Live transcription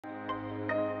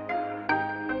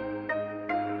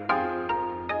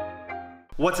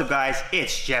What's up guys,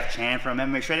 it's Jeff Chan from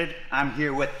MMAShredded. I'm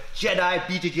here with Jedi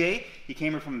BJJ. He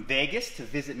came here from Vegas to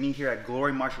visit me here at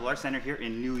Glory Martial Arts Center here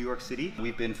in New York City.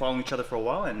 We've been following each other for a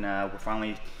while and we're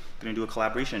finally going to do a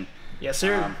collaboration. Yes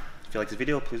sir. If you like this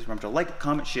video, please remember to like,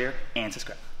 comment, share, and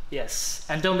subscribe. Yes,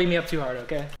 and don't beat me up too hard,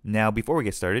 okay? Now, before we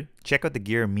get started, check out the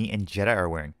gear me and Jedi are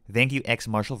wearing. Thank you X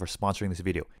Martial for sponsoring this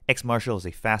video. X Martial is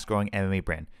a fast-growing MMA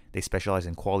brand. They specialize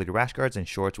in quality rash guards and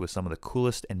shorts with some of the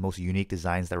coolest and most unique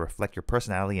designs that reflect your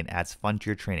personality and adds fun to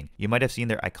your training. You might have seen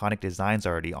their iconic designs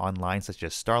already online, such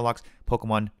as Starlocks,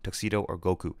 Pokemon, Tuxedo, or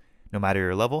Goku. No matter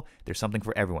your level, there's something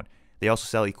for everyone. They also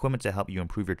sell equipment to help you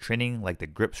improve your training, like the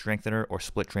grip strengthener or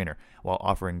split trainer, while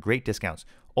offering great discounts,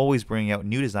 always bringing out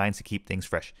new designs to keep things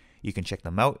fresh. You can check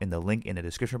them out in the link in the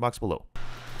description box below.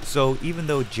 So even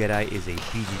though Jedi is a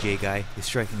BJJ guy, his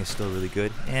striking is still really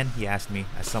good, and he asked me,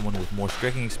 as someone with more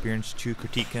striking experience, to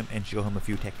critique him and show him a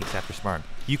few techniques after sparring.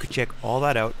 You could check all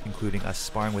that out, including us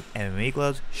sparring with MMA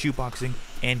gloves, shoe boxing,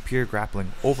 and pure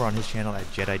grappling over on his channel at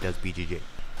Jedi Does BJJ.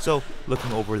 So,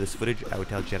 looking over this footage, I would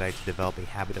tell Jedi to develop a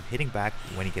habit of hitting back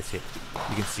when he gets hit.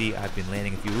 You can see I've been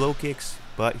landing a few low kicks,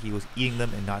 but he was eating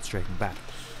them and not striking back.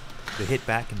 The hit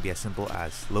back can be as simple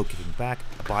as low kicking back,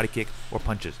 a body kick, or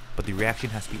punches, but the reaction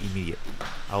has to be immediate.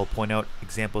 I will point out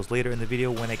examples later in the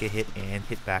video when I get hit and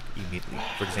hit back immediately.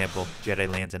 For example,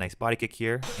 Jedi lands a nice body kick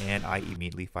here, and I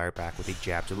immediately fire back with a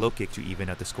jab to low kick to even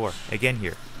out the score. Again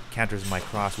here, counters my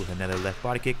cross with another left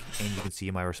body kick, and you can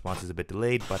see my response is a bit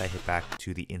delayed, but I hit back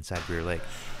to the inside rear leg.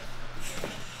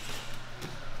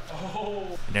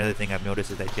 Another thing I've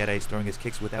noticed is that Jedi is throwing his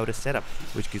kicks without a setup,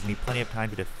 which gives me plenty of time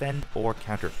to defend or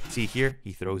counter. See here,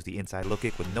 he throws the inside low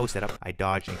kick with no setup. I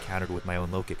dodged and countered with my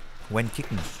own low kick. When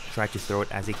kicking, try to throw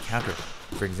it as a counter.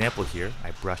 For example here,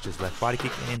 I brushed his left body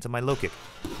kick and into my low kick.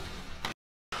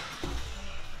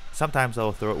 Sometimes I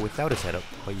will throw it without a setup,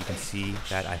 but you can see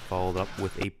that I followed up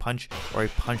with a punch or a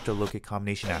punch to low kick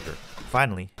combination after.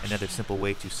 Finally, another simple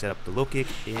way to set up the low kick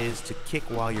is to kick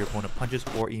while your opponent punches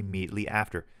or immediately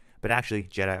after. But actually,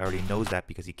 Jedi already knows that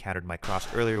because he countered my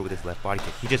cross earlier with his left body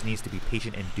kick. He just needs to be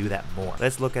patient and do that more.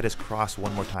 Let's look at his cross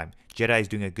one more time. Jedi is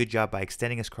doing a good job by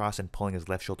extending his cross and pulling his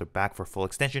left shoulder back for full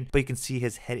extension, but you can see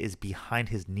his head is behind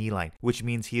his knee line, which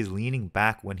means he is leaning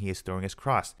back when he is throwing his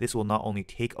cross. This will not only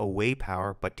take away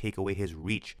power, but take away his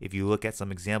reach. If you look at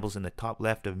some examples in the top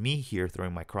left of me here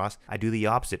throwing my cross, I do the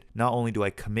opposite. Not only do I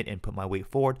commit and put my weight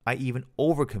forward, I even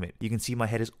overcommit. You can see my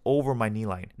head is over my knee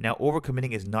line. Now,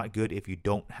 overcommitting is not good if you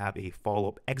don't have a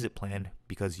follow-up exit plan,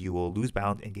 because you will lose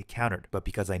balance and get countered. But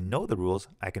because I know the rules,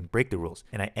 I can break the rules,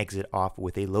 and I exit off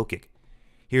with a low kick.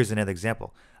 Here's another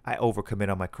example. I overcommit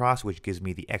on my cross, which gives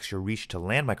me the extra reach to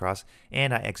land my cross,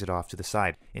 and I exit off to the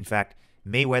side. In fact,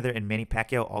 Mayweather and Manny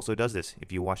Pacquiao also does this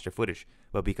if you watch their footage,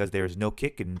 but because there is no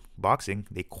kick in boxing,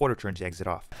 they quarter turn to exit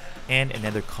off. And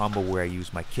another combo where I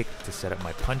use my kick to set up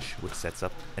my punch, which sets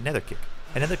up another kick.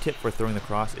 Another tip for throwing the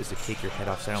cross is to take your head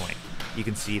off center line. You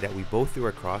can see that we both threw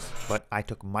a cross, but I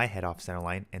took my head off center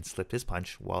line and slipped his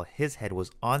punch while his head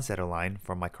was on center line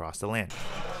for my cross to land.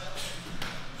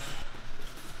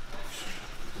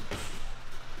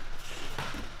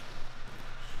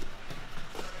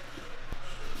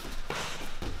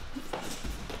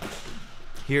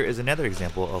 Here is another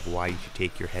example of why you should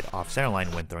take your head off center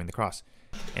line when throwing the cross,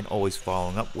 and always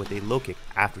following up with a low kick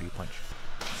after you punch.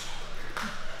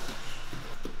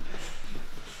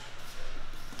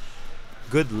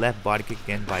 Good left body kick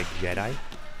again by Jedi,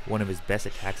 one of his best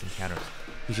attacks and counters.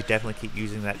 He should definitely keep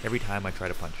using that every time I try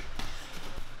to punch.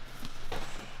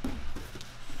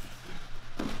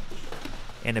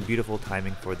 And a beautiful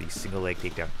timing for the single leg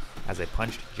takedown. As I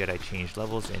punched, Jedi changed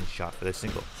levels and shot for the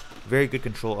single. Very good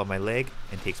control of my leg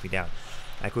and takes me down.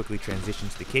 I quickly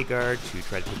transitioned to the K guard to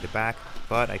try to take the back,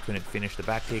 but I couldn't finish the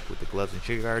back take with the gloves and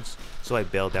trigger guards, so I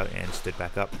bailed out and stood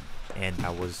back up, and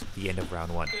that was the end of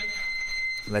round 1.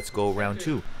 Let's go round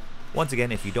 2. Once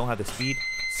again, if you don't have the speed,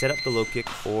 set up the low kick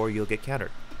or you'll get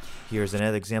countered. Here's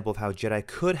another example of how Jedi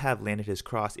could have landed his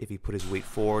cross if he put his weight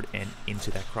forward and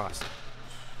into that cross.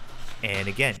 And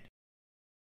again,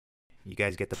 you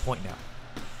guys get the point now.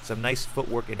 Some nice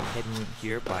footwork and head movement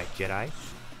here by Jedi.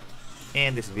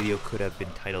 And this video could have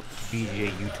been titled BJJ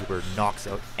YouTuber Knocks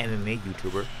Out MMA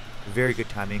YouTuber. Very good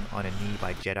timing on a knee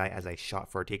by Jedi as I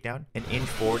shot for a takedown. An inch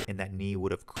forward and that knee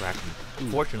would have cracked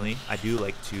me. Fortunately, I do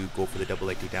like to go for the double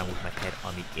leg takedown with my head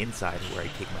on the inside where I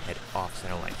take my head off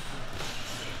center line.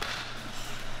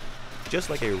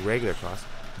 Just like a regular cross,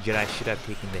 Jedi should have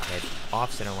taken the head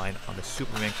off center line on the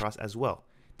Superman cross as well.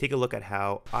 Take a look at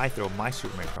how I throw my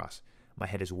Superman cross. My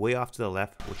head is way off to the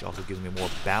left, which also gives me more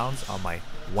bounce on my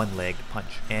one-legged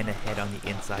punch. And a head on the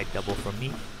inside double from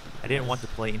me I didn't want to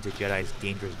play into Jedi's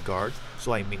dangerous guard,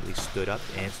 so I immediately stood up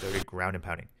and started ground and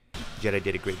pounding. Jedi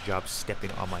did a great job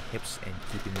stepping on my hips and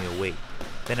keeping me away.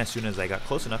 Then as soon as I got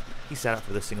close enough, he sat up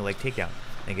for the single leg takedown.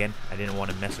 Again, I didn't want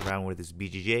to mess around with his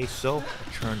BJJ, so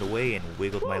I turned away and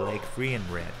wiggled my leg free and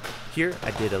ran. Here,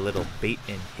 I did a little bait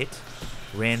and hit,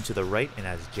 ran to the right, and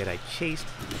as Jedi chased,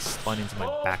 I spun into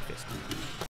my back fist.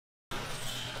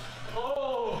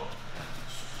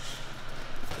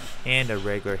 And a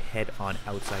regular head-on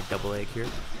outside double leg here.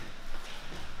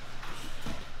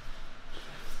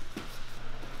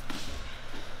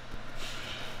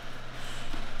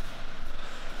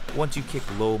 Once you kick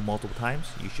low multiple times,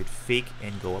 you should fake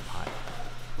and go up high.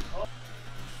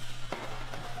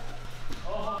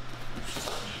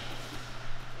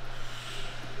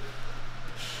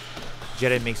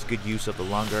 Jedi makes good use of the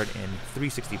long guard and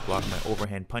 360 block my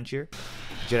overhand punch here.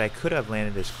 Jedi could have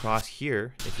landed his cross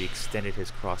here if he extended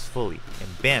his cross fully.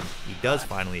 And bam, he does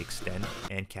finally extend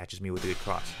and catches me with a good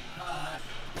cross.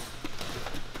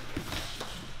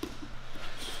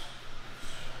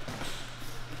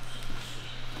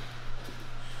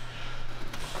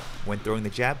 When throwing the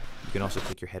jab, you can also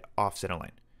take your head off center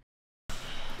line.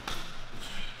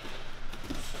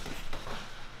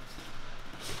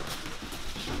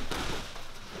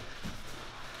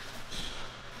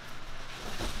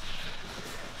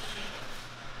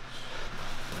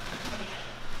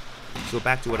 So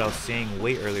back to what I was saying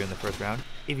way earlier in the first round,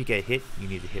 if you get hit, you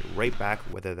need to hit right back,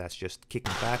 whether that's just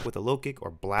kicking back with a low kick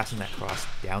or blasting that cross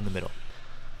down the middle.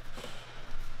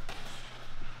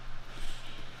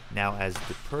 Now as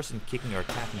the person kicking or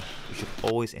attacking, you should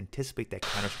always anticipate that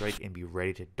counter strike and be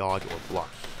ready to dodge or block.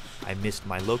 I missed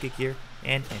my low kick here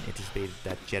and anticipated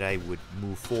that Jedi would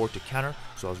move forward to counter,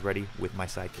 so I was ready with my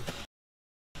side kick.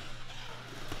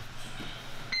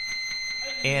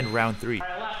 And round 3. All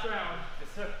right, last round. Yes,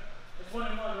 sir. It's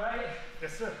 1-1, right?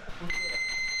 Yes, sir.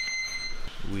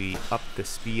 We upped the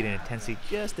speed and intensity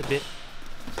just a bit.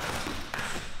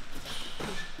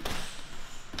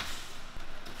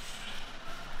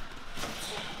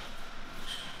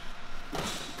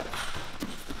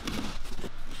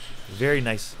 Very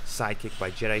nice side kick by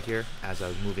Jedi here as I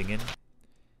was moving in.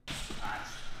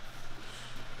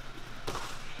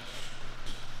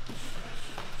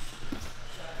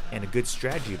 And a good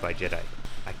strategy by Jedi.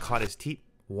 I caught his teeth,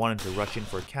 wanted to rush in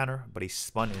for a counter, but he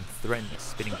spun and threatened a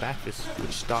spinning back fist,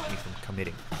 which stopped me from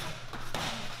committing.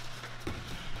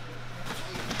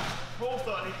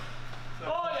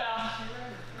 Oh, yeah.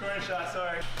 Great shot,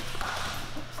 sorry.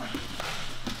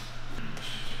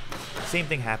 Same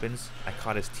thing happens. I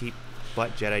caught his teeth,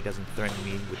 but Jedi doesn't threaten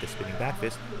me with the spinning back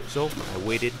fist, so I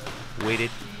waited,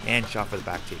 and shot for the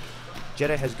back take.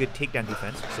 Jedi has good takedown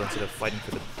defense, so instead of fighting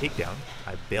for the takedown,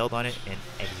 I bailed on it and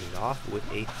exited off with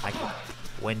a high kick.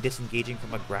 When disengaging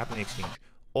from a grappling exchange,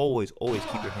 always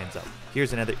keep your hands up.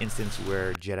 Here's another instance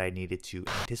where Jedi needed to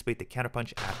anticipate the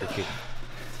counterpunch after kicking.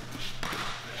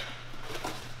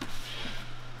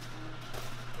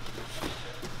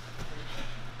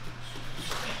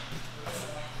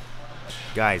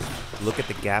 Guys, look at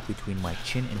the gap between my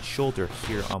chin and shoulder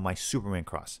here on my Superman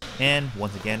cross. And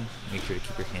once again, make sure to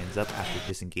keep your hands up after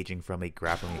disengaging from a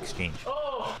grappling exchange.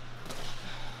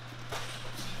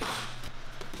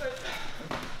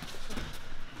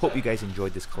 Hope you guys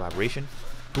enjoyed this collaboration.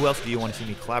 Who else do you want to see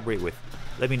me collaborate with?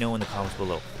 Let me know in the comments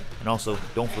below. And also,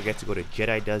 don't forget to go to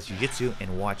Jedi Does Jiu-Jitsu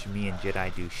and watch me and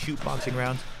Jedi do shoot boxing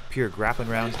rounds, pure grappling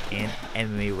rounds, and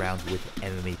MMA rounds with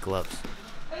MMA gloves.